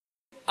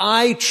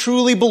I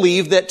truly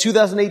believe that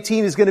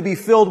 2018 is going to be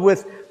filled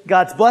with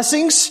God's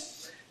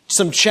blessings,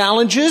 some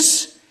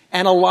challenges,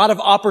 and a lot of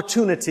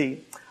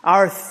opportunity.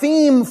 Our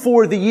theme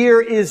for the year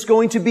is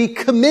going to be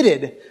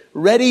committed,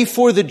 ready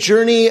for the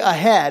journey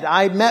ahead.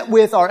 I met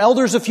with our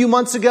elders a few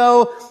months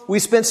ago. We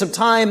spent some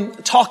time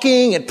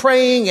talking and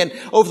praying, and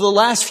over the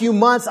last few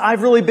months,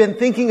 I've really been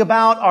thinking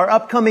about our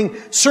upcoming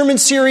sermon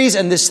series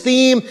and this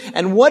theme,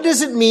 and what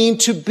does it mean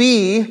to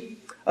be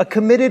a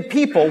committed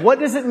people? What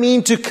does it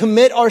mean to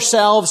commit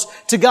ourselves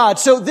to God?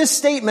 So this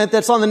statement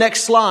that's on the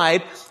next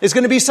slide is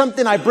going to be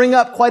something I bring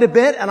up quite a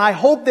bit, and I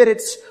hope that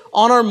it's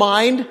on our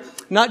mind,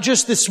 not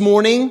just this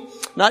morning,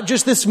 not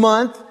just this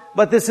month,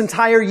 but this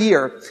entire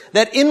year.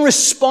 That in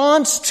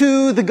response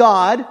to the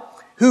God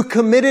who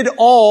committed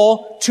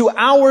all to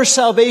our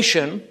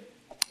salvation,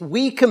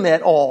 we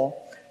commit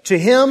all to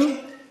Him,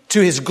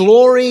 to His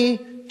glory,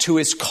 to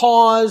His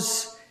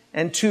cause,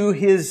 and to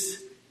His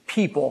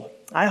people.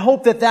 I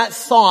hope that that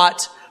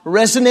thought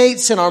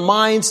resonates in our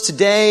minds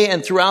today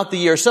and throughout the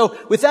year. So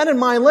with that in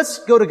mind, let's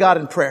go to God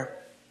in prayer.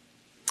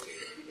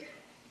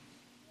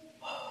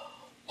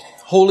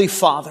 Holy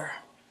Father,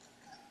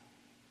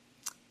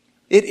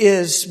 it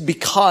is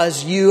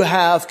because you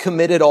have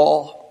committed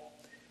all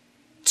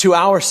to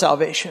our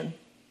salvation,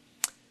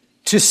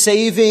 to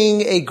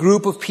saving a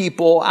group of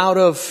people out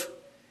of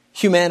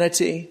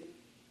humanity,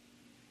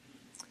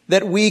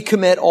 that we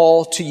commit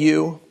all to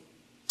you,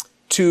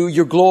 to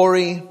your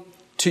glory,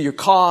 to your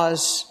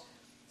cause,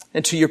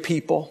 and to your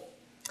people.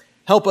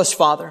 Help us,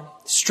 Father.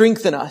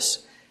 Strengthen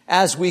us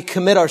as we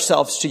commit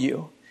ourselves to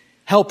you.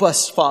 Help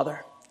us,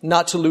 Father,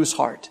 not to lose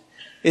heart.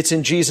 It's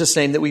in Jesus'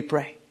 name that we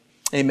pray.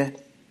 Amen.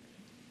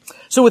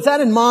 So with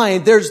that in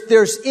mind,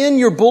 there's in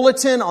your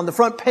bulletin on the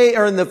front page,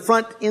 or in the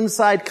front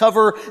inside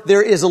cover,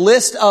 there is a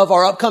list of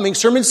our upcoming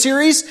sermon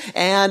series,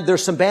 and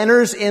there's some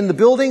banners in the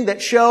building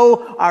that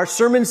show our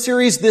sermon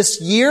series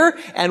this year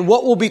and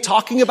what we'll be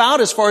talking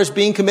about as far as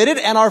being committed.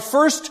 And our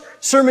first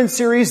sermon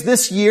series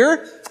this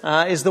year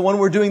is the one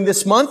we're doing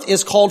this month,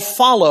 is called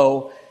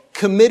Follow,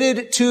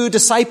 Committed to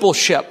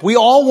Discipleship. We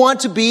all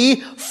want to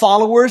be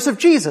followers of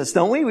Jesus,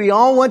 don't we? We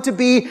all want to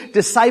be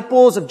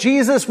disciples of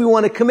Jesus. We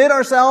want to commit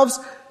ourselves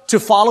to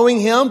following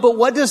Him. But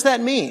what does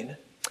that mean?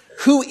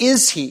 Who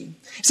is He?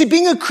 See,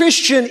 being a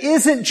Christian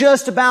isn't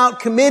just about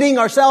committing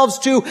ourselves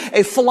to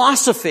a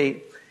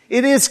philosophy.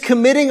 It is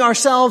committing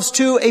ourselves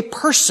to a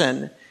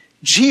person,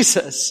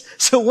 Jesus.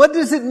 So what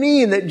does it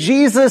mean that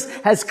Jesus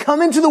has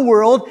come into the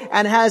world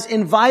and has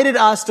invited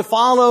us to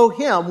follow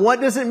Him?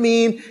 What does it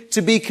mean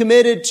to be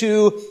committed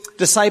to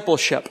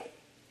discipleship?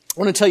 I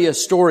want to tell you a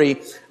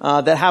story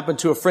that happened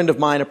to a friend of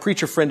mine, a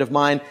preacher friend of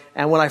mine.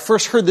 And when I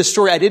first heard this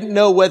story, I didn't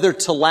know whether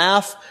to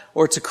laugh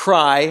or to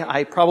cry.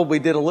 I probably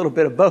did a little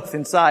bit of both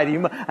inside.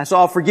 So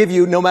I'll forgive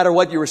you no matter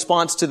what your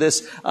response to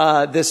this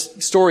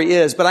story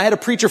is. But I had a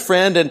preacher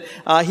friend,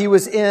 and he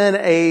was in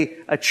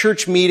a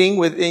church meeting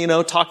with,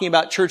 talking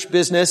about church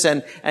business,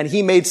 and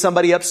he made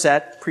somebody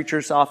upset.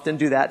 Preachers often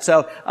do that.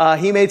 So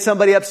he made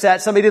somebody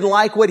upset. Somebody didn't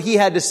like what he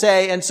had to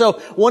say. And so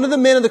one of the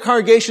men in the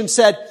congregation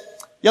said,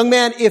 "Young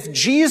man, if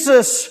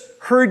Jesus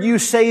heard you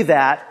say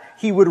that,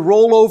 He would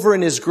roll over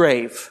in His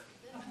grave."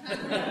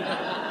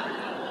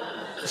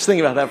 Just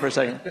think about that for a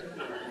second.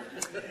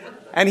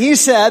 And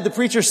the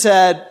preacher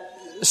said,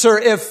 "Sir,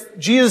 if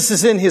Jesus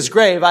is in His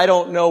grave, I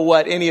don't know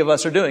what any of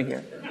us are doing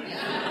here."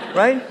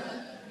 Right?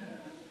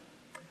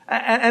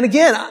 And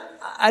again,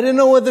 I didn't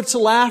know whether to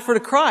laugh or to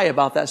cry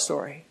about that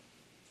story.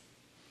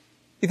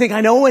 You think,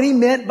 I know what he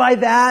meant by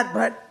that,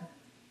 but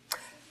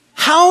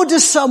how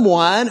does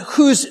someone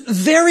whose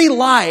very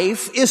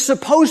life is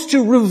supposed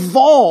to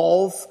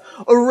revolve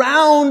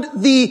around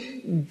the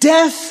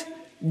death,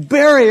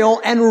 burial,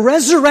 and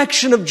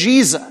resurrection of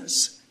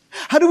Jesus,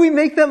 how do we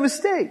make that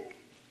mistake?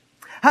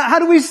 How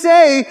do we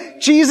say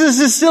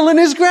Jesus is still in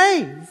His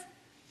grave?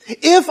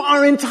 If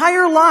our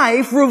entire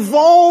life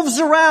revolves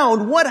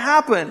around what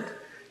happened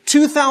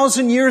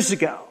 2,000 years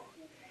ago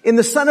in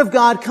the Son of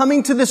God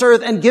coming to this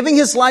earth and giving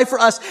His life for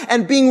us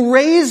and being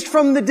raised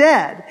from the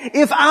dead,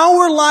 if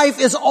our life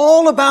is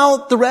all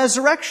about the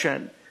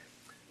resurrection,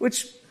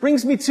 which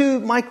brings me to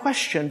my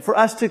question for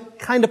us to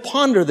kind of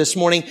ponder this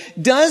morning.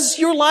 Does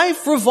your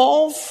life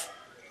revolve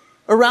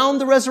around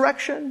the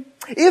resurrection?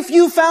 If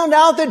you found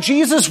out that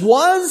Jesus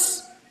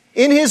was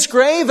in His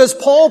grave, as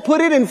Paul put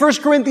it in 1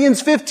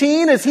 Corinthians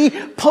 15, as he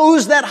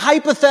posed that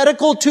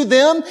hypothetical to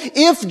them,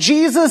 if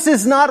Jesus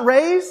is not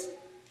raised,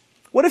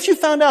 what if you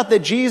found out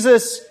that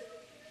Jesus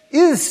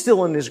is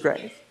still in His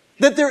grave?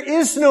 That there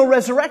is no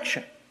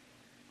resurrection?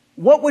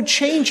 What would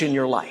change in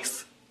your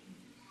life?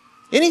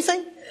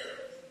 Anything?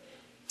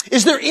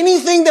 Is there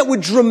anything that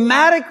would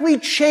dramatically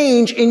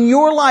change in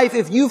your life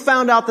if you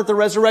found out that the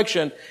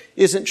resurrection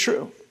isn't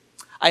true?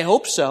 I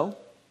hope so,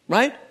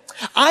 right?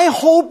 I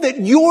hope that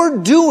you're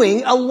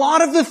doing a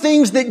lot of the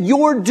things that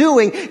you're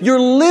doing. You're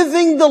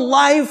living the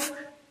life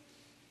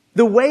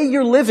the way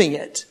you're living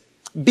it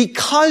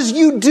because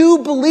you do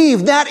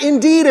believe that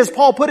indeed, as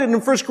Paul put it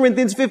in 1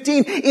 Corinthians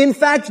 15, in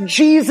fact,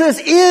 Jesus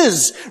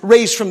is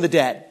raised from the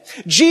dead.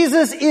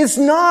 Jesus is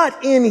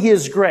not in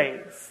His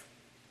grave.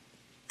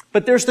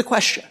 But there's the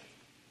question.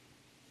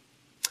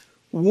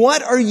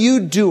 What are you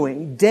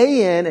doing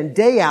day in and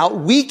day out,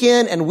 week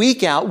in and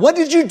week out? What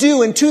did you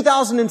do in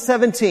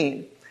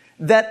 2017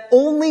 that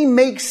only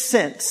makes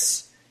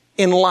sense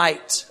in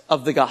light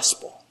of the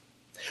gospel?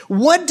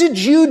 What did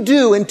you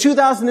do in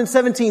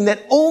 2017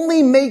 that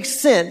only makes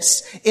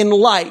sense in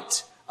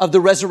light of the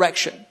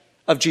resurrection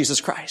of Jesus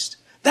Christ?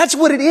 That's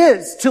what it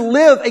is to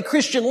live a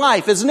Christian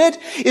life, isn't it?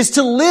 Is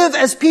to live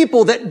as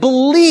people that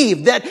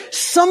believe that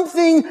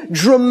something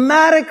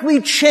dramatically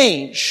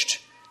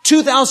changed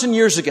 2,000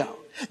 years ago.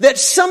 That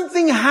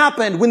something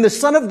happened when the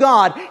Son of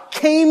God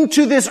came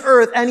to this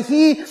earth and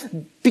He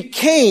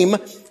became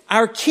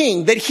our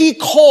King. That He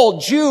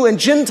called Jew and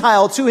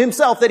Gentile to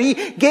Himself. That He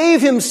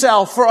gave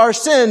Himself for our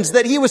sins.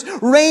 That He was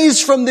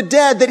raised from the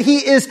dead. That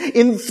He is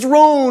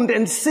enthroned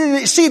and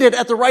seated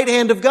at the right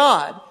hand of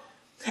God.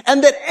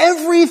 And that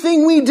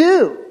everything we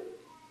do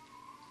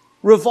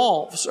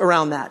revolves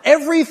around that.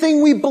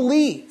 Everything we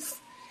believe.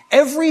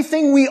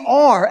 Everything we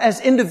are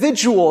as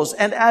individuals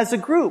and as a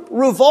group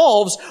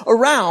revolves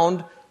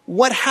around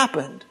what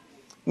happened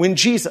when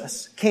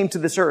Jesus came to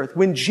this earth,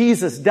 when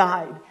Jesus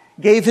died,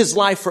 gave His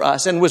life for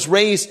us, and was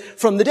raised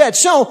from the dead.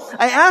 So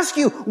I ask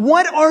you,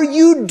 what are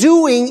you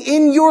doing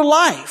in your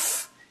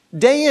life?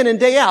 Day in and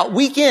day out,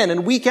 week in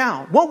and week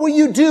out. What will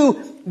you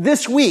do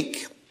this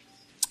week?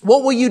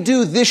 What will you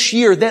do this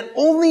year that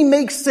only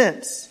makes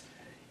sense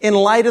in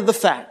light of the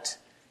fact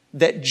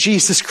that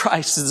Jesus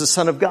Christ is the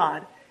Son of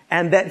God?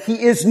 And that He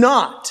is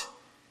not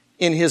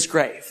in His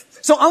grave.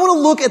 So I want to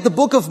look at the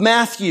book of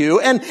Matthew,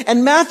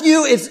 and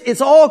Matthew it's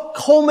all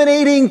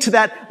culminating to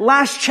that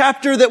last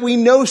chapter that we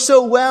know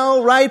so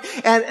well, right?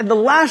 And the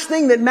last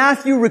thing that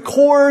Matthew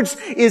records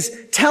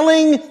is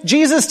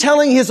Jesus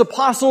telling His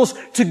apostles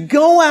to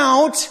go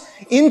out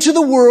into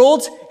the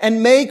world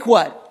and make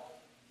what?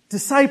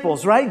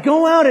 Disciples, right?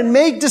 Go out and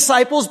make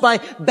disciples by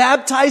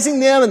baptizing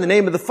them in the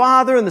name of the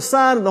Father and the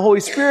Son and the Holy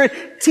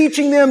Spirit,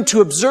 teaching them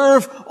to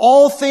observe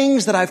all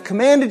things that I've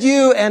commanded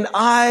you, and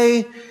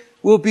I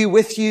will be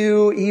with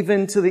you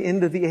even to the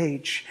end of the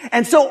age.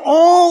 And so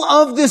all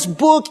of this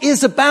book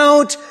is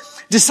about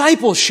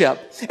discipleship.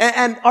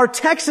 And our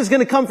text is going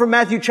to come from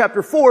Matthew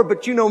chapter 4,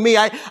 but you know me,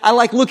 I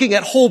like looking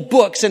at whole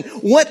books and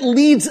what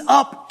leads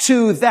up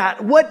to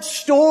that. What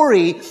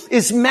story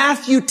is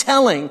Matthew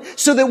telling?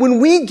 So that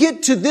when we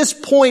get to this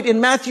point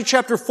in Matthew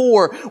chapter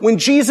 4, when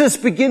Jesus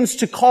begins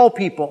to call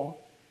people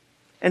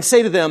and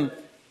say to them,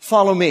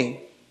 follow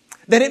me,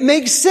 that it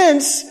makes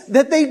sense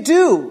that they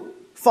do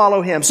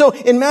follow Him. So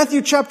in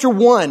Matthew chapter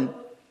 1,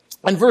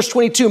 and verse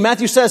 22,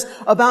 Matthew says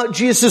about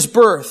Jesus'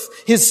 birth,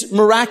 His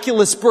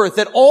miraculous birth,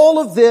 that all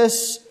of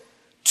this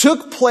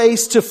took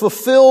place to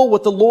fulfill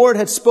what the Lord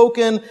had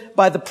spoken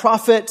by the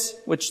prophet,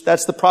 which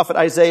that's the prophet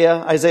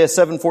Isaiah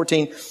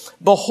 7:14.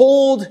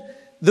 Behold,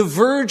 the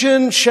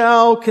virgin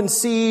shall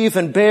conceive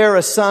and bear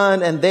a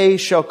son, and they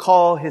shall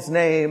call His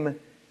name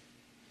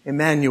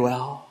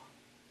Emmanuel,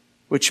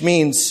 which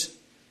means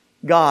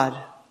God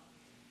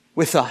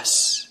with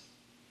us.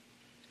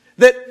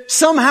 That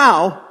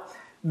somehow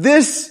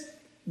this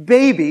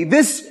baby,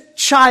 this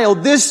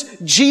child, this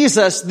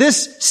Jesus,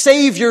 this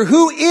Savior,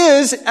 who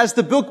is, as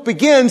the book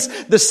begins,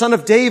 the son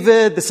of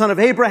David, the son of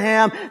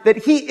Abraham, that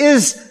He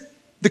is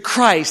the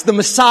Christ, the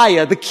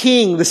Messiah, the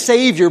King, the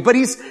Savior. But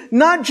He's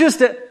not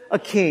just a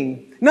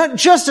King, not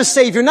just a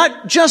Savior,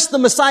 not just the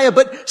Messiah,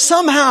 but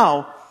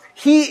somehow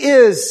He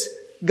is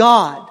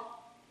God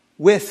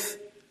with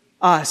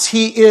us.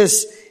 He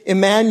is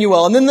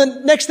Emmanuel. And then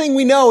the next thing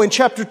we know in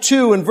chapter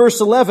 2 and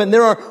verse 11,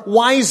 there are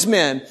wise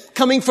men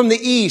coming from the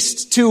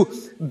east to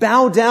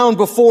bow down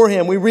before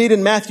Him. We read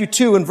in Matthew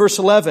 2 and verse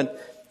 11,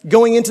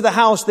 going into the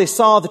house, they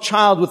saw the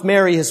child with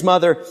Mary, His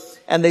mother,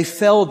 and they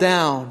fell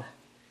down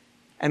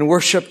and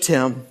worshiped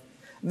Him.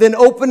 Then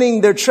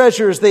opening their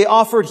treasures, they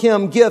offered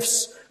Him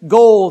gifts,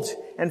 gold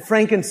and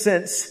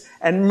frankincense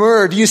and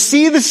myrrh. Do you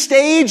see the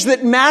stage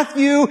that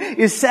Matthew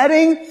is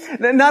setting?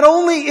 Not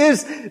only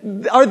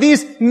are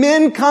these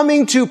men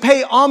coming to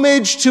pay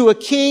homage to a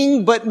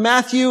king, but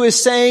Matthew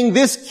is saying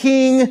this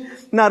king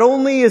not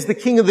only is the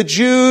King of the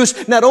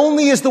Jews, not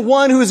only is the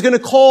one who is going to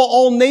call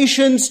all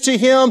nations to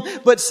Him,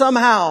 but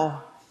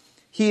somehow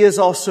He is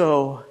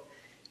also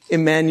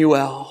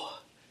Emmanuel,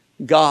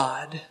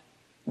 God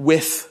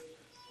with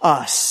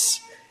us.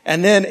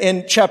 And then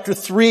in chapter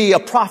 3, a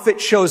prophet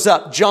shows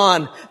up,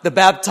 John the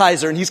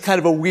Baptizer, and he's kind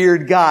of a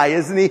weird guy,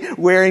 isn't he?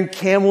 Wearing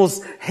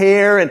camel's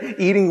hair and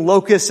eating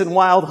locusts and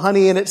wild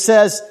honey. And it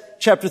says,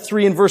 chapter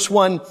 3 and verse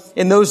 1,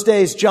 in those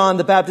days John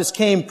the Baptist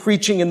came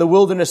preaching in the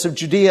wilderness of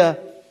Judea,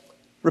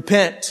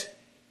 repent,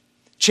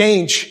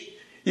 change.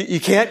 You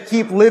can't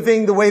keep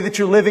living the way that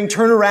you're living.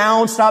 Turn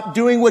around, stop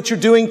doing what you're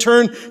doing,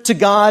 turn to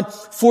God.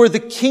 For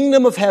the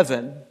kingdom of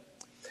heaven,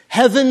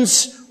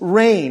 heaven's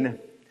reign,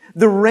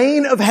 the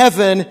reign of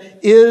heaven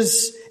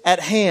is at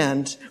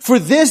hand. For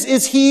this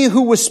is He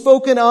who was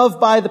spoken of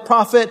by the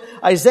prophet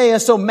Isaiah.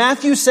 So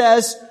Matthew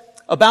says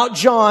about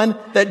John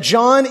that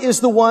John is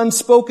the one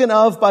spoken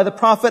of by the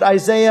prophet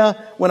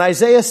Isaiah when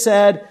Isaiah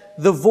said,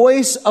 the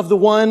voice of the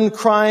one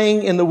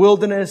crying in the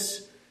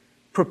wilderness,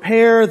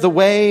 prepare the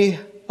way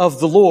of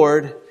the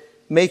Lord,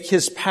 make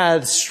his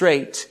paths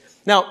straight.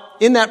 Now,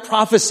 in that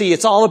prophecy,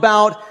 it's all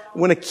about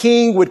when a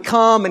king would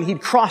come and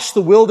he'd cross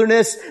the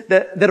wilderness,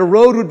 that a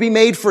road would be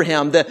made for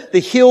him.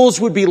 The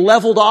hills would be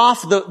leveled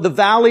off, the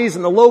valleys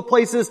and the low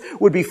places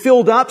would be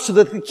filled up so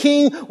that the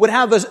king would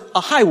have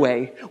a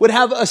highway, would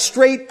have a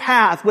straight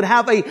path, would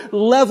have a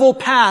level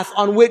path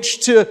on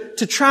which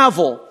to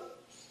travel.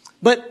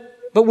 But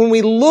when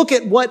we look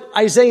at what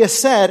Isaiah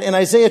said in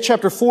Isaiah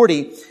chapter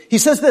 40, he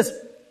says this,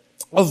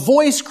 a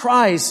voice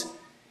cries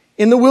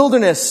in the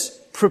wilderness,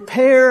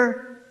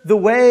 prepare the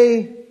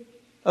way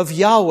of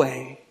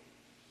Yahweh.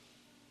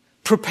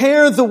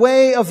 Prepare the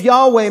way of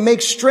Yahweh.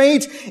 Make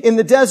straight in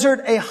the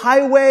desert a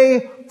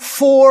highway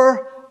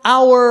for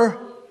our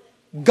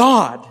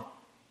God.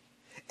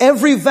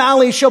 Every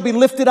valley shall be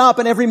lifted up,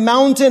 and every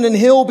mountain and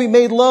hill be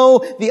made low.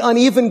 The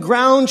uneven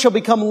ground shall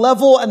become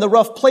level, and the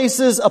rough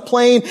places a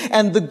plain.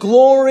 And the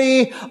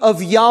glory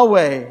of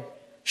Yahweh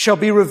shall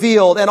be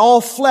revealed, and all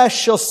flesh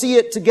shall see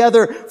it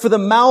together, for the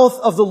mouth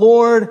of the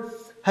Lord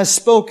has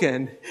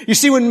spoken. You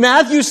see, when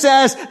Matthew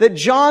says that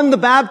John the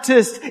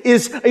Baptist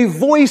is a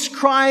voice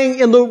crying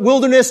in the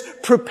wilderness,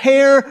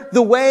 prepare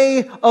the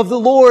way of the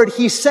Lord,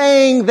 he's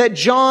saying that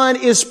John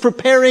is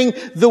preparing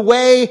the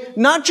way,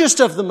 not just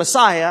of the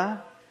Messiah,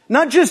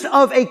 not just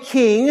of a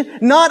king,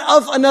 not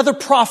of another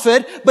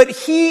prophet, but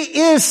he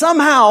is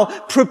somehow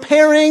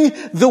preparing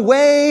the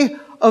way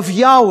of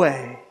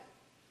Yahweh,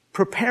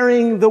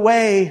 preparing the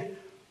way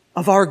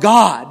of our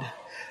God.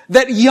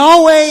 That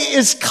Yahweh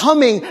is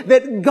coming,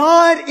 that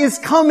God is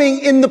coming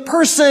in the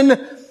person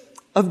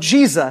of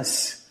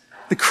Jesus,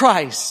 the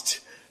Christ,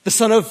 the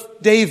son of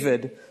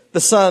David, the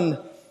son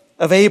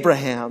of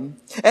Abraham.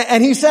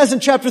 And he says in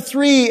chapter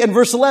 3 and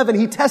verse 11,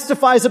 he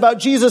testifies about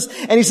Jesus,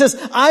 and he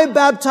says, I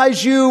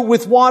baptize you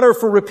with water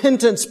for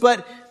repentance,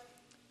 but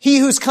he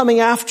who's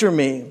coming after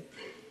me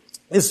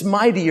is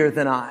mightier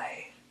than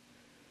I,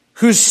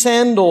 whose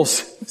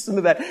sandals, listen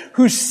to that,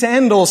 whose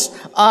sandals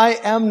I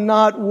am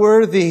not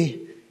worthy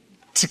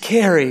to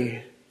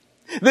carry.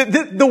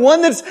 The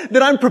one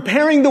that I'm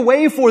preparing the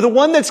way for, the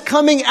one that's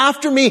coming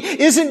after me,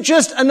 isn't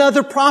just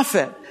another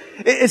prophet.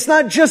 It's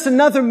not just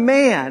another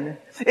man.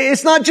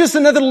 It's not just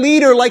another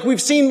leader like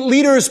we've seen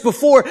leaders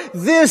before.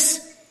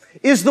 This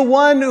is the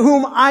one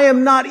whom I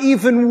am not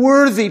even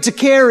worthy to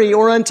carry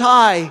or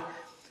untie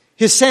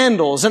his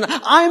sandals. And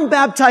I'm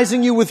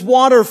baptizing you with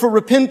water for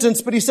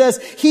repentance, but he says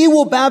he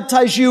will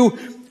baptize you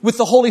with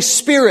the Holy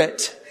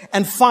Spirit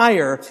and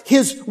fire.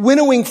 His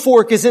winnowing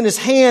fork is in his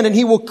hand, and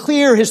he will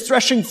clear his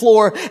threshing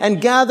floor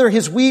and gather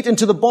his wheat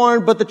into the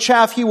barn, but the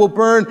chaff he will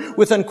burn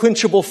with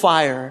unquenchable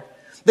fire.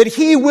 That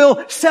he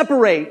will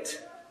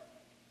separate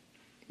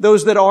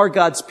those that are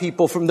God's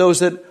people from those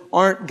that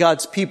aren't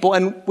God's people.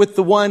 And with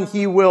the one,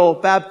 he will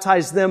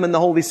baptize them in the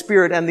Holy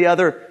Spirit, and the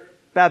other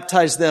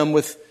baptize them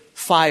with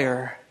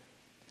fire.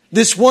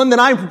 This one that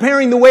I'm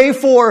preparing the way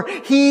for,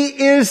 he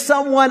is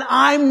someone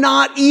I'm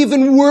not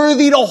even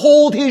worthy to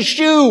hold his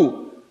shoe.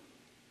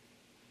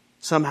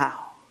 Somehow,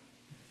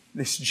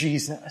 this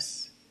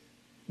Jesus,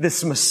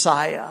 this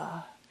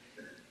Messiah,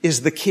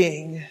 is the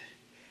King.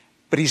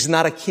 But he's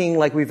not a king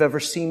like we've ever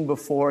seen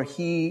before.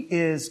 He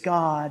is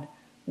God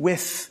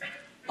with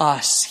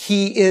us.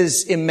 He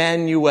is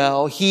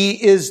Emmanuel. He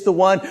is the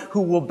one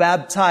who will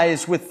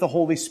baptize with the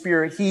Holy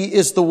Spirit. He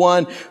is the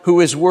one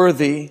who is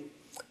worthy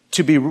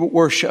to be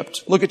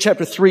worshipped. Look at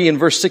chapter 3 and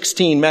verse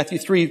 16, Matthew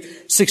 3,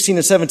 16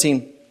 and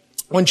 17.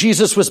 When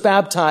Jesus was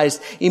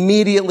baptized,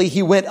 immediately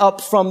he went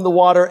up from the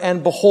water,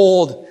 and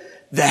behold,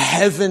 the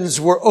heavens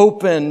were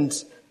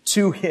opened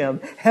to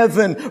him.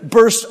 Heaven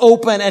burst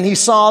open, and he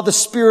saw the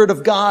Spirit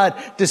of God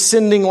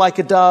descending like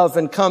a dove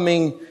and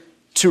coming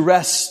to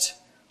rest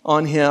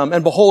on him.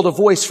 And behold, a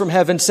voice from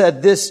heaven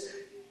said, this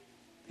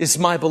is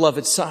my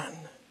beloved Son,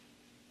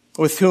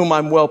 with whom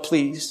I'm well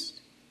pleased.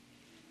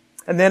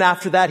 And then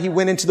after that, he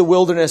went into the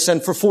wilderness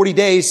and for 40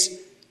 days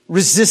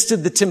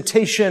resisted the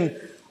temptation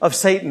of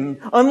Satan.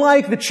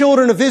 Unlike the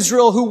children of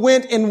Israel who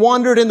went and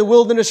wandered in the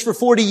wilderness for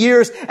 40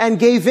 years and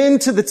gave in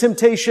to the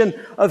temptation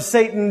of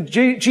Satan,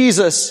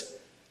 Jesus,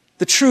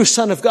 the true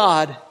Son of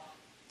God,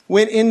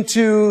 went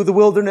into the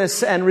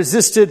wilderness and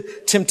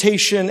resisted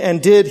temptation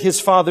and did his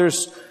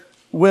Father's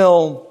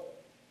will.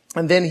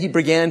 And then he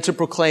began to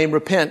proclaim,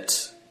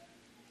 repent,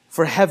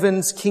 for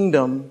heaven's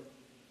kingdom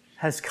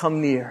has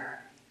come near.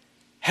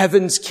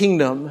 Heaven's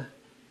kingdom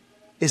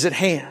is at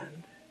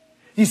hand.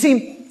 You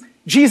see,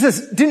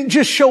 Jesus didn't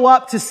just show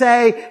up to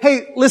say,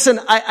 hey, listen,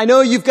 I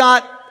know you've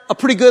got a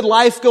pretty good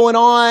life going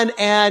on,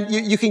 and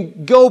you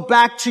can go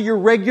back to your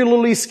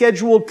regularly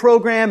scheduled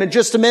program in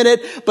just a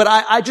minute, but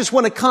I just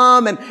want to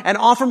come and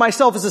offer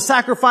myself as a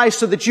sacrifice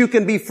so that you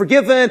can be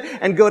forgiven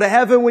and go to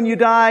heaven when you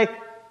die.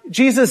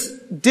 Jesus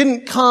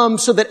didn't come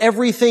so that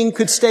everything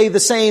could stay the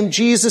same.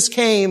 Jesus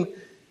came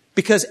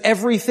because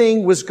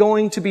everything was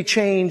going to be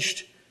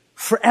changed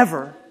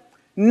forever.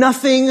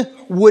 Nothing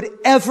would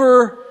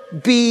ever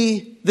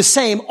be the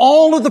same.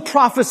 All of the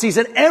prophecies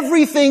and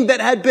everything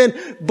that had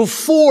been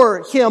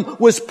before him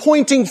was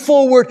pointing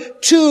forward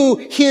to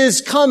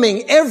his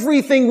coming.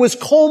 Everything was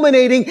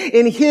culminating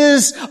in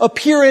his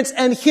appearance,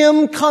 and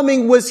him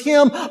coming was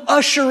him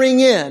ushering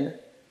in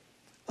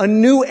a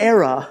new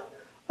era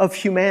of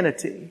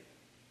humanity,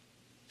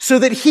 so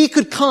that he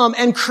could come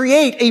and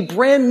create a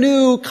brand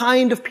new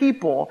kind of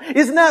people.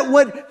 Isn't that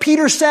what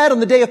Peter said on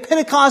the day of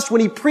Pentecost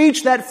when he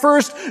preached that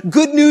first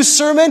good news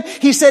sermon?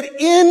 He said,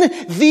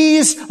 in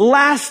these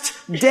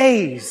last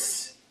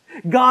days,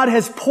 God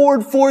has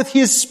poured forth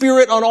his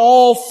Spirit on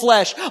all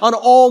flesh, on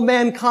all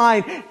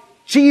mankind.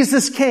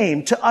 Jesus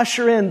came to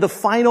usher in the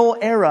final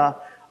era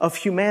of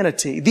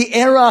humanity, the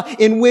era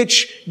in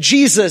which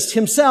Jesus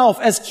himself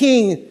as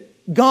King,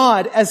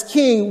 God as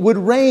King, would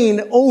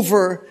reign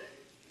over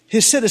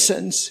his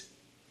citizens.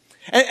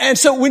 And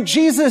so when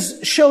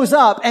Jesus shows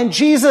up and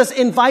Jesus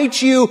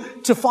invites you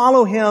to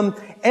follow him,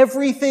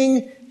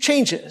 everything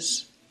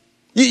changes.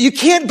 You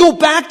can't go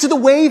back to the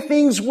way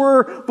things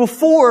were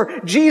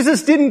before.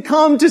 Jesus didn't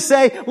come to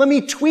say, let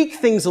me tweak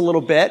things a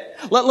little bit.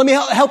 Let me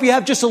help you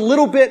have just a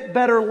little bit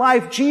better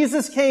life.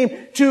 Jesus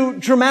came to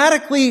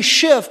dramatically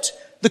shift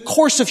the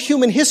course of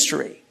human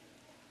history.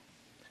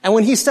 And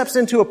when he steps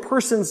into a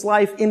person's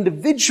life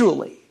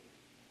individually,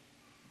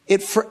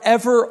 it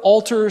forever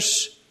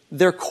alters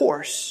their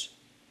course.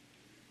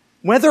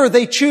 Whether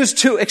they choose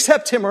to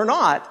accept him or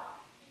not,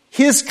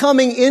 his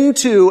coming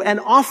into and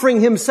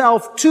offering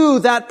himself to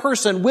that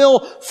person will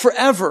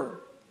forever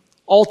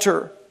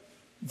alter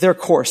their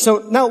course.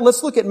 So now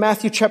let's look at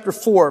Matthew chapter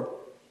 4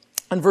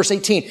 and verse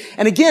 18.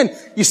 And again,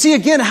 you see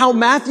again how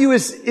Matthew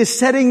is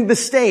setting the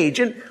stage.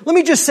 And let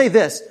me just say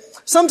this.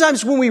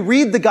 Sometimes when we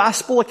read the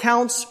gospel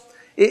accounts,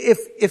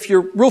 if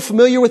you're real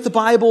familiar with the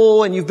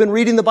Bible and you've been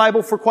reading the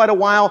Bible for quite a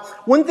while,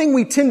 one thing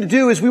we tend to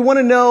do is we want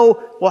to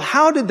know, well,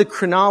 how did the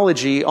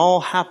chronology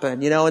all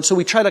happen? And so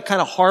we try to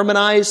kind of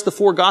harmonize the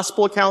four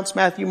gospel accounts,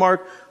 Matthew,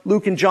 Mark,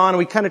 Luke, and John, and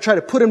we kind of try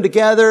to put them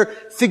together,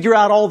 figure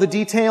out all the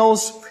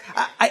details.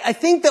 I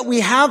think that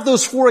we have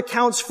those four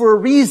accounts for a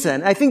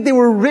reason. I think they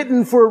were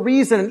written for a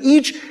reason. And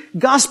each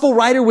gospel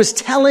writer was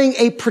telling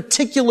a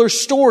particular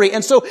story.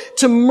 And so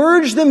to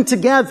merge them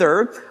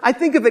together, I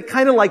think of it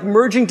kind of like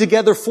merging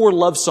together four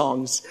love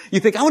songs. You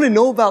think, I want to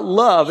know about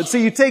love. And so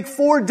you take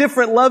four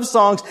different love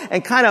songs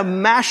and kind of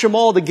mash them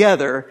all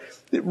together.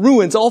 It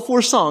ruins all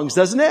four songs,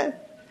 doesn't it?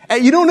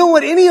 And you don't know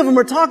what any of them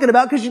are talking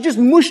about because you just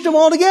mushed them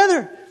all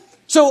together.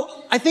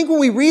 So I think when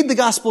we read the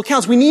gospel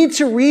accounts, we need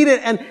to read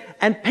it and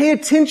pay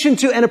attention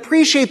to and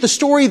appreciate the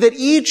story that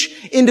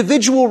each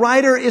individual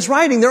writer is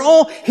writing. They're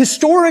all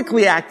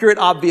historically accurate,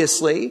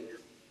 obviously,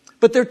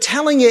 but they're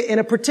telling it in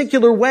a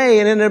particular way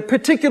and in a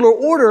particular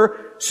order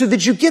so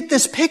that you get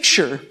this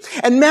picture.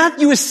 And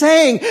Matthew is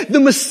saying the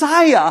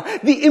Messiah,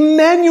 the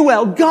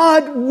Emmanuel,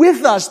 God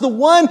with us, the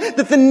one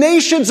that the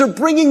nations are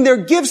bringing their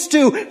gifts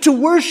to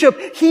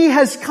worship, he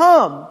has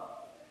come.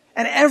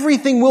 And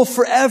everything will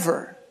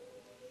forever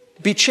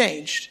be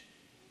changed.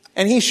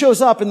 And he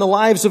shows up in the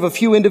lives of a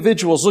few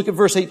individuals. Look at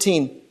verse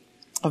 18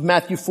 of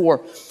Matthew 4.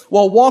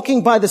 While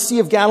walking by the Sea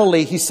of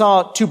Galilee, he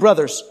saw two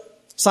brothers,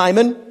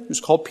 Simon, who's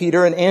called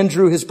Peter, and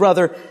Andrew, his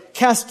brother,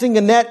 casting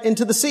a net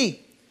into the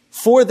sea,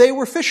 for they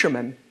were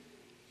fishermen.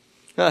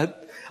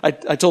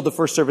 I told the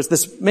first service,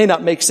 this may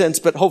not make sense,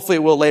 but hopefully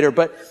it will later.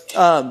 But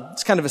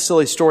it's kind of a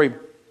silly story.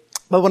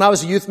 But when I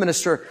was a youth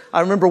minister,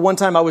 I remember one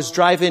time I was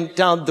driving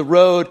down the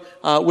road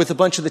with a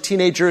bunch of the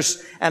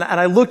teenagers, and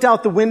I looked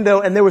out the window,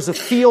 and there was a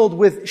field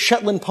with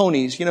Shetland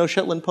ponies. You know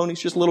Shetland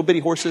ponies, just little bitty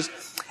horses.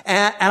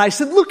 And I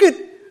said, look at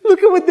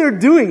what they're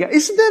doing.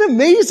 Isn't that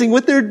amazing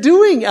what they're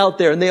doing out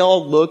there? And they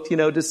all looked,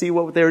 to see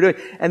what they were doing.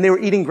 And they were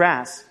eating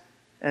grass.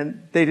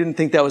 And they didn't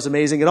think that was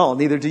amazing at all.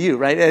 Neither do you,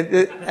 right?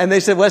 And they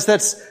said, Wes,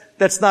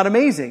 that's not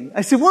amazing.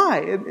 I said,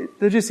 why?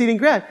 They're just eating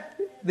grass.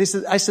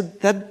 I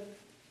said,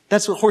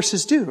 that's what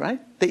horses do,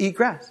 right? They eat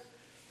grass.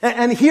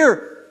 And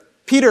here,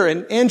 Peter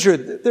and Andrew,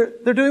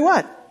 they're doing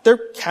what? They're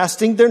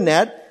casting their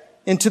net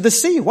into the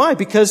sea. Why?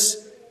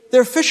 Because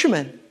they're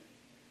fishermen.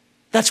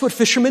 That's what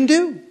fishermen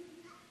do.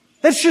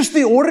 That's just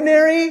the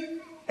ordinary,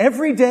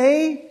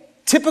 everyday,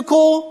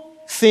 typical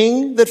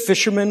thing that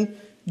fishermen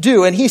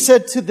do. And he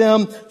said to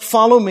them,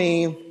 follow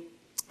me,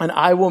 and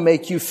I will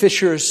make you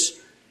fishers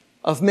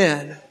of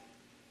men.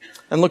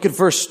 And look at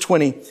verse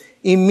 20.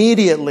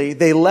 Immediately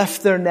they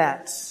left their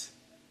nets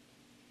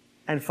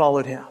and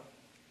followed him.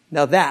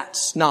 Now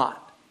that's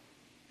not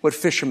what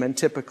fishermen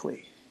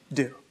typically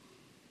do.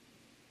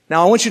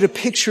 Now I want you to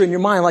picture in your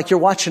mind like you're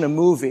watching a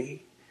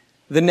movie,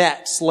 the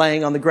nets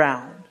laying on the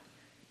ground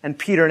and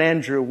Peter and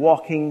Andrew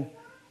walking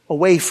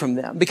away from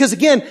them. Because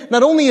again,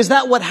 not only is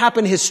that what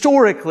happened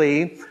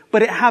historically,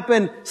 but it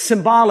happened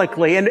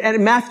symbolically.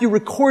 And Matthew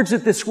records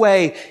it this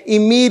way.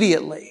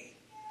 Immediately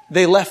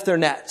they left their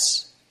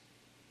nets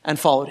and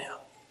followed him.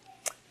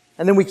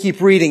 And then we keep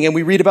reading, and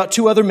we read about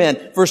two other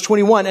men. Verse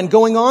 21, and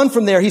going on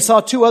from there, he saw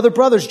two other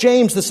brothers,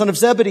 James, the son of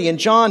Zebedee, and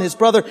John, his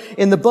brother,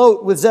 in the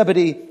boat with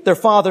Zebedee, their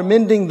father,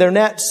 mending their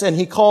nets. And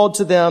he called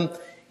to them.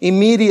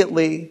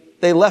 Immediately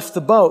they left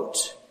the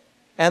boat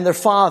and their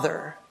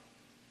father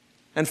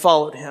and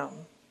followed him.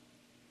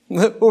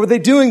 What were they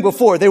doing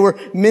before? They were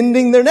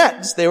mending their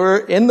nets. They were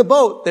in the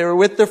boat. They were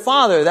with their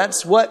father.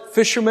 That's what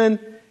fishermen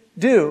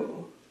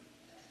do.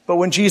 But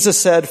when Jesus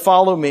said,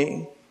 "Follow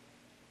me,"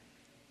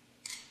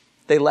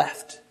 they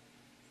left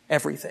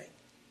everything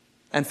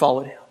and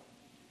followed him.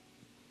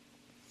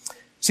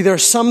 See, there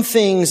are some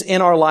things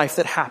in our life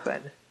that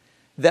happen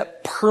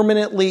that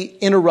permanently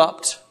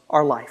interrupt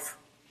our life.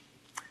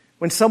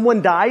 When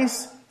someone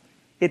dies,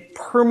 it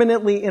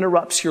permanently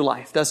interrupts your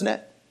life, doesn't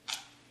it?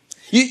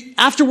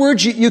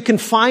 Afterwards, you can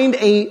find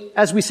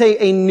as we say,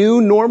 a new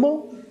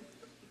normal,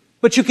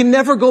 but you can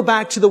never go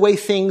back to the way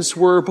things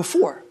were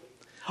before.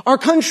 Our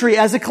country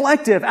as a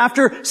collective,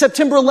 after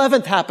September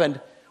 11th happened,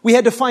 we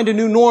had to find a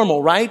new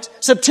normal, right?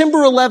 September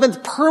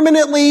 11th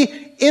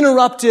permanently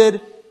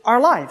interrupted our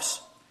lives.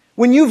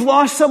 When you've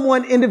lost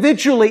someone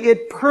individually,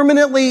 it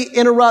permanently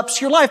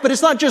interrupts your life. But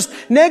it's not just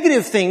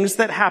negative things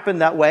that happen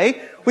that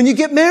way. When you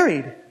get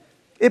married,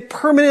 it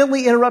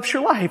permanently interrupts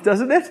your life,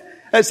 doesn't it?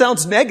 That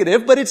sounds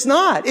negative, but it's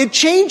not. It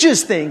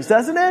changes things,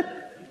 doesn't it?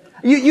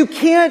 You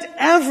can't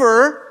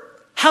ever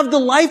have the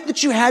life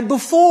that you had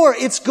before.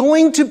 It's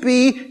going to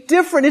be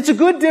different. It's a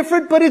good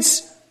different, but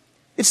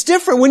it's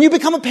different. When you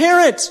become a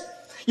parent,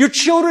 your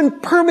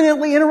children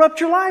permanently interrupt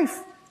your life.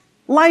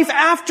 Life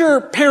after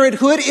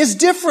parenthood is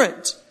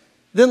different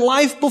than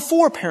life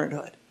before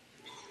parenthood.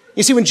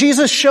 You see, when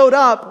Jesus showed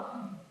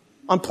up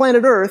on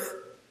planet Earth,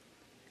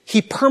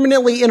 he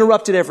permanently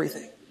interrupted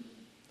everything.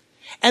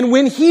 And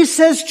when he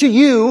says to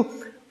you,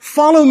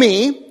 "Follow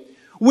me,"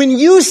 when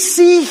you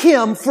see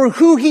him for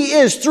who he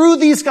is through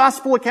these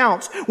gospel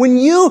accounts, when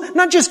you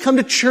not just come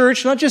to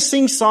church, not just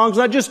sing songs,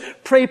 not just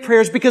pray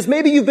prayers, because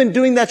maybe you've been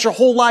doing that your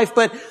whole life,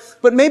 but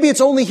maybe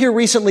it's only here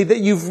recently that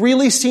you've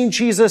really seen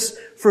Jesus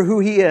for who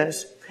he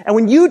is. And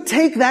when you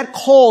take that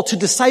call to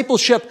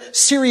discipleship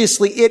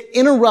seriously, it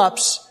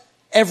interrupts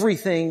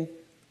everything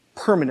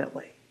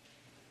permanently.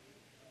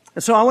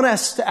 And so I want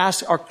us to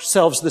ask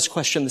ourselves this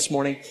question this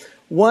morning.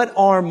 What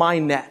are my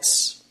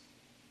nets?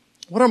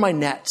 What are my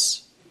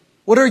nets?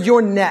 What are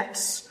your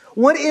nets?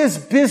 What is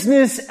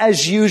business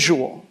as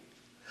usual?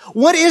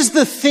 What is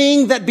the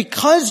thing that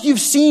because you've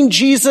seen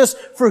Jesus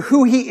for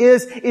who he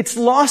is, it's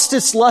lost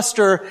its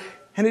luster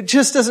and it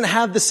just doesn't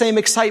have the same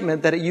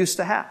excitement that it used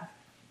to have?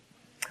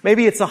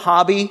 Maybe it's a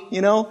hobby,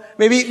 you know.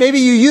 Maybe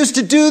you used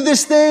to do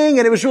this thing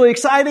and it was really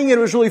exciting and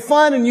it was really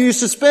fun and you used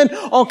to spend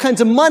all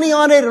kinds of money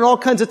on it and all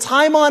kinds of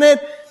time on it.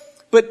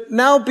 But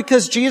now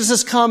because Jesus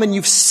has come and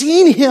you've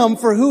seen him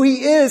for who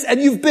he is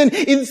and you've been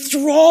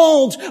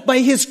enthralled by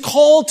his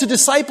call to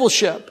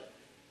discipleship,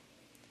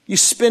 you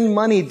spend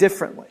money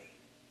differently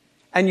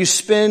and you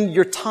spend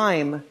your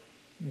time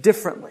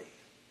differently.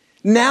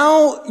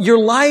 Now your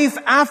life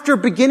after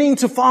beginning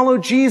to follow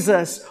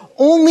Jesus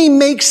only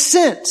makes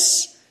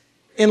sense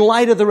in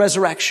light of the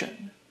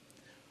resurrection.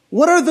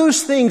 What are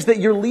those things that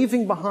you're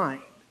leaving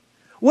behind?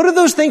 What are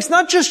those things?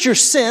 Not just your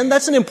sin.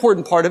 That's an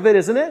important part of it,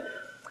 isn't it?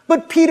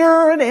 But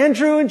Peter and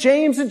Andrew and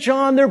James and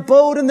John, their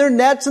boat and their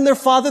nets and their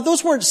father,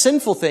 those weren't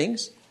sinful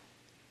things.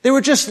 They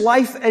were just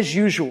life as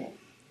usual.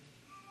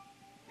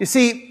 You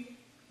see,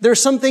 there are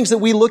some things that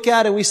we look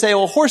at and we say,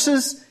 well,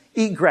 horses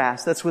eat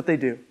grass. That's what they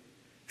do.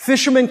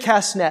 Fishermen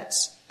cast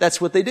nets. That's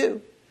what they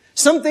do.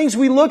 Some things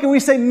we look and we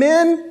say,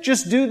 men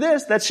just do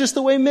this. That's just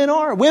the way men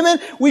are. Women,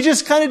 we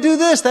just kind of do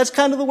this. That's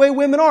kind of the way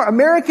women are.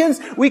 Americans,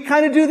 we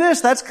kind of do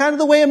this. That's kind of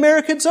the way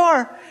Americans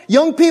are.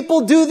 Young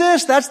people do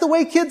this. That's the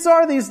way kids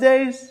are these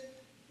days.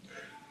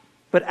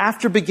 But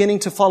after beginning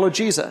to follow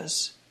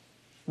Jesus,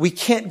 we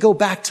can't go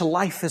back to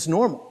life as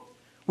normal.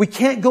 We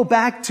can't go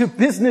back to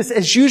business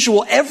as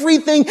usual.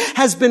 Everything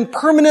has been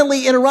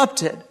permanently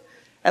interrupted.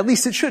 At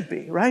least it should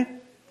be, right?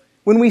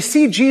 When we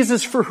see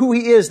Jesus for who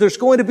he is, there's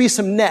going to be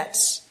some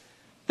nets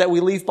that we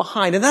leave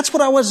behind. And that's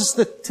what I want us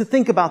to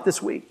think about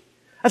this week.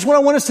 That's what I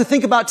want us to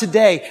think about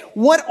today.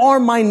 What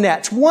are my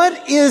nets?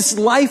 What is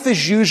life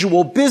as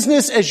usual,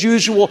 business as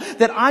usual,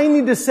 that I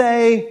need to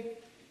say,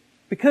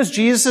 because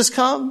Jesus has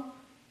come,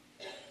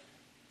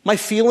 my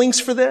feelings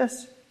for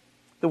this,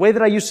 the way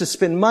that I used to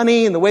spend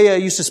money and the way I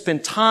used to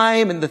spend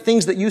time and the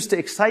things that used to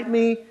excite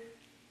me,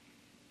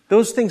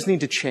 those things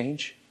need to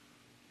change.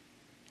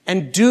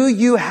 And do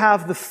you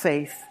have the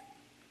faith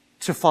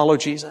to follow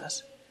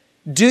Jesus?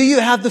 Do you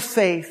have the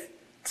faith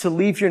to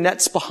leave your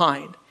nets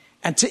behind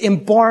and to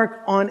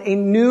embark on a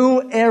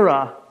new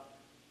era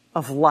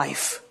of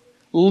life,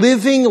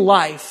 living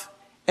life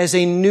as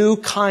a new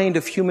kind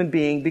of human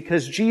being,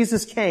 because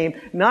Jesus came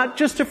not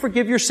just to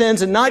forgive your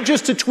sins and not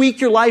just to tweak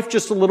your life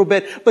just a little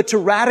bit, but to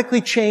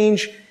radically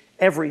change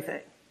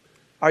everything.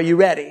 Are you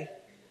ready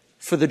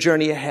for the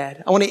journey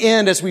ahead? I want to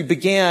end as we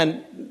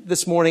began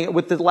this morning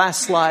with the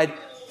last slide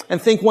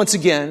and think once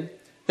again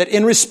that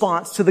in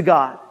response to the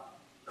God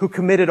who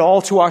committed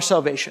all to our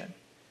salvation,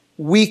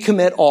 we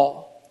commit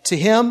all to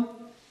him,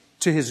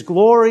 to his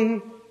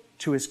glory,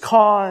 to his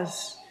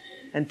cause,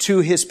 and to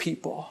his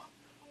people.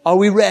 Are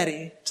we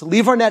ready to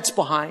leave our nets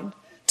behind,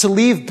 to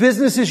leave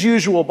business as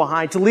usual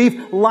behind, to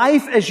leave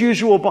life as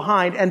usual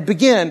behind, and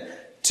begin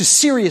to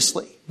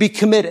seriously be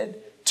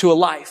committed to a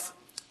life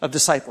of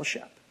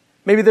discipleship.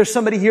 Maybe there's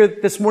somebody here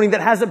this morning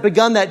that hasn't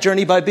begun that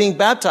journey by being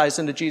baptized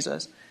into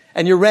Jesus,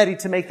 and you're ready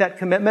to make that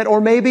commitment. Or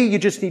maybe you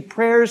just need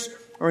prayers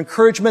or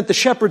encouragement. The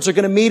shepherds are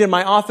going to meet in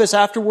my office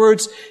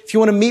afterwards. If you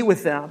want to meet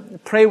with them,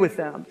 pray with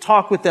them,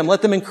 talk with them,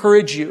 let them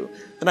encourage you,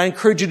 then I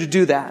encourage you to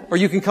do that. Or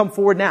you can come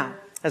forward now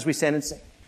as we stand and sing.